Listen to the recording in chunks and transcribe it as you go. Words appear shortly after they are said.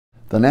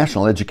The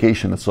National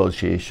Education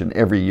Association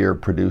every year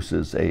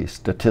produces a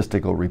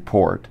statistical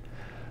report.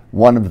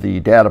 One of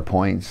the data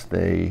points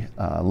they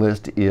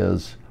list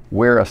is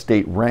where a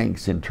state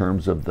ranks in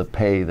terms of the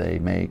pay they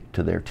make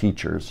to their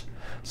teachers.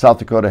 South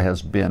Dakota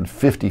has been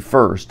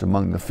 51st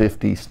among the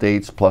 50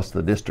 states plus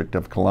the District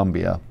of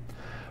Columbia.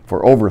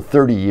 For over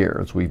 30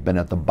 years, we've been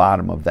at the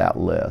bottom of that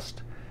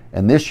list.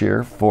 And this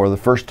year, for the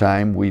first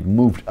time, we've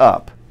moved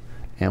up.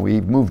 And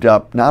we've moved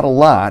up not a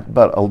lot,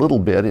 but a little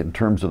bit in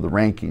terms of the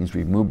rankings.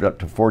 We've moved up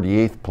to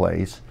 48th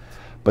place.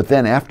 But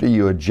then after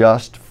you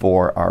adjust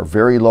for our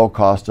very low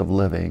cost of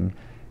living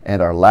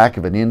and our lack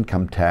of an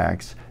income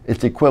tax,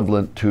 it's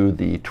equivalent to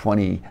the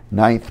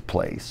 29th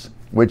place,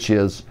 which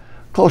is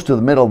close to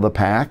the middle of the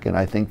pack, and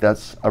I think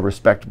that's a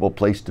respectable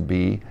place to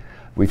be.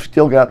 We've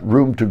still got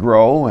room to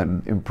grow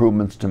and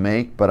improvements to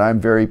make, but I'm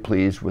very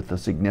pleased with the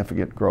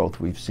significant growth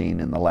we've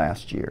seen in the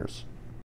last years.